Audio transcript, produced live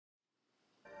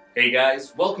Hey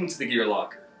guys, welcome to the Gear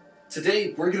Locker.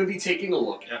 Today we're going to be taking a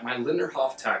look at my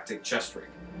Lindnerhof Tactic chest rig.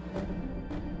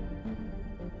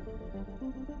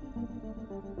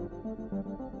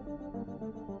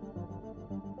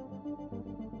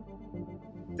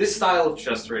 This style of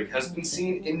chest rig has been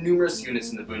seen in numerous units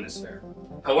in the Bundeswehr.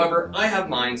 However, I have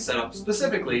mine set up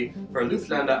specifically for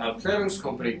Luftländer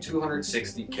Aufklärungskompanie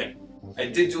 260 kit. I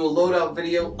did do a loadout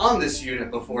video on this unit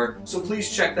before, so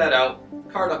please check that out,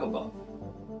 card up above.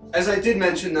 As I did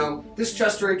mention though, this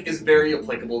chest rig is very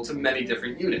applicable to many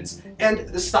different units, and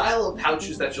the style of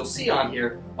pouches that you'll see on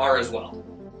here are as well.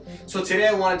 So today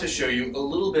I wanted to show you a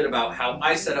little bit about how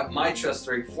I set up my chest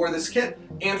rig for this kit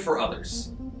and for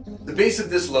others. The base of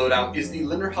this loadout is the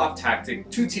Lindnerhof Tactic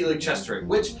 2T chest rig,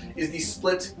 which is the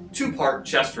split two-part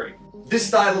chest rig. This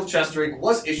style of chest rig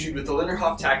was issued with the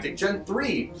Lindnerhof Tactic Gen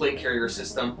 3 plate carrier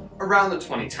system around the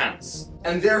 2010s,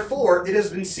 and therefore it has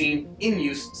been seen in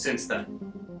use since then.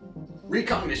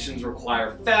 Recon missions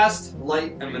require fast,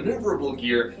 light, and maneuverable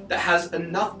gear that has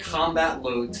enough combat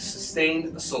load to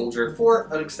sustain a soldier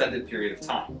for an extended period of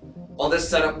time. While this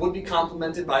setup would be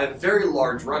complemented by a very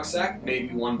large rucksack,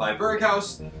 maybe one by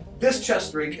Berghaus, this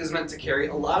chest rig is meant to carry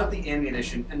a lot of the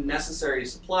ammunition and necessary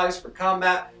supplies for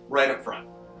combat right up front.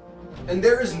 And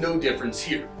there is no difference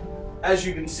here. As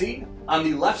you can see, on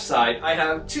the left side I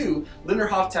have two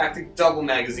Lindnerhof Tactic double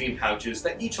magazine pouches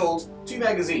that each hold 2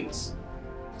 magazines.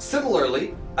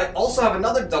 Similarly, I also have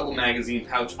another double magazine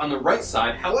pouch on the right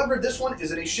side, however this one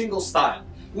is in a shingle style,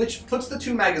 which puts the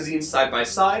 2 magazines side by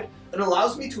side and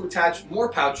allows me to attach more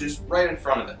pouches right in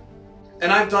front of it.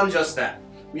 And I've done just that.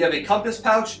 We have a compass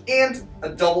pouch and a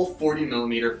double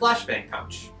 40mm flashbang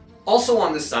pouch. Also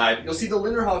on this side, you'll see the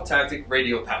Lindnerhof Tactic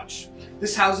radio pouch.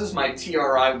 This houses my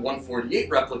TRI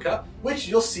 148 replica, which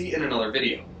you'll see in another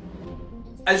video.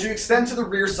 As you extend to the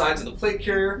rear sides of the plate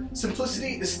carrier,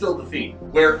 simplicity is still the theme,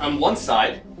 where on one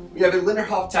side, we have a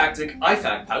Lindnerhof Tactic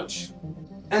IFAK pouch,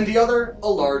 and the other, a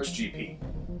large GP.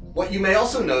 What you may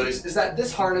also notice is that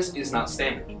this harness is not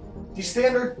standard. The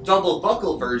standard double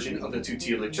buckle version of the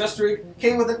 2T chest rig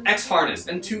came with an X harness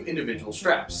and 2 individual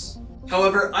straps.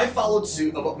 However, I followed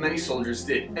suit of what many soldiers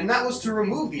did, and that was to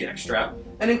remove the X strap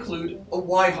and include a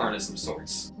Y harness of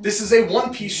sorts. This is a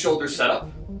one-piece shoulder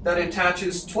setup that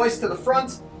attaches twice to the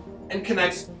front and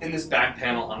connects in this back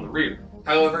panel on the rear.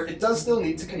 However, it does still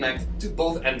need to connect to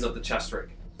both ends of the chest rig.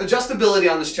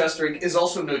 Adjustability on this chest rig is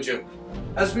also no joke.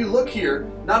 As we look here,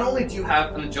 not only do you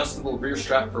have an adjustable rear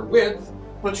strap for width,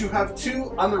 but you have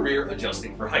 2 on the rear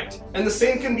adjusting for height. And the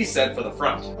same can be said for the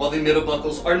front. While the middle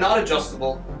buckles are not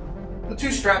adjustable, the 2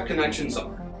 strap connections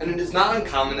are. And it is not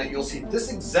uncommon that you'll see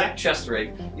this exact chest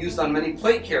rig used on many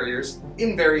plate carriers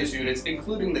in various units,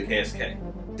 including the KSK.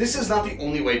 This is not the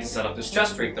only way to set up this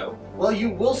chest rig though. While you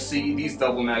will see these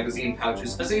double magazine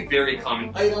pouches as a very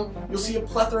common item, you'll see a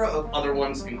plethora of other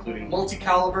ones including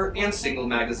multi-caliber and single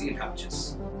magazine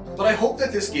pouches. But I hope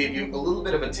that this gave you a little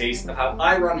bit of a taste of how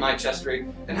I run my chest rig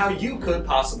and how you could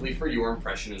possibly for your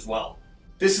impression as well.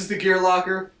 This is the Gear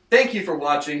Locker. Thank you for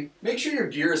watching. Make sure your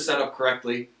gear is set up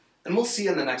correctly, and we'll see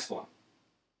you in the next one.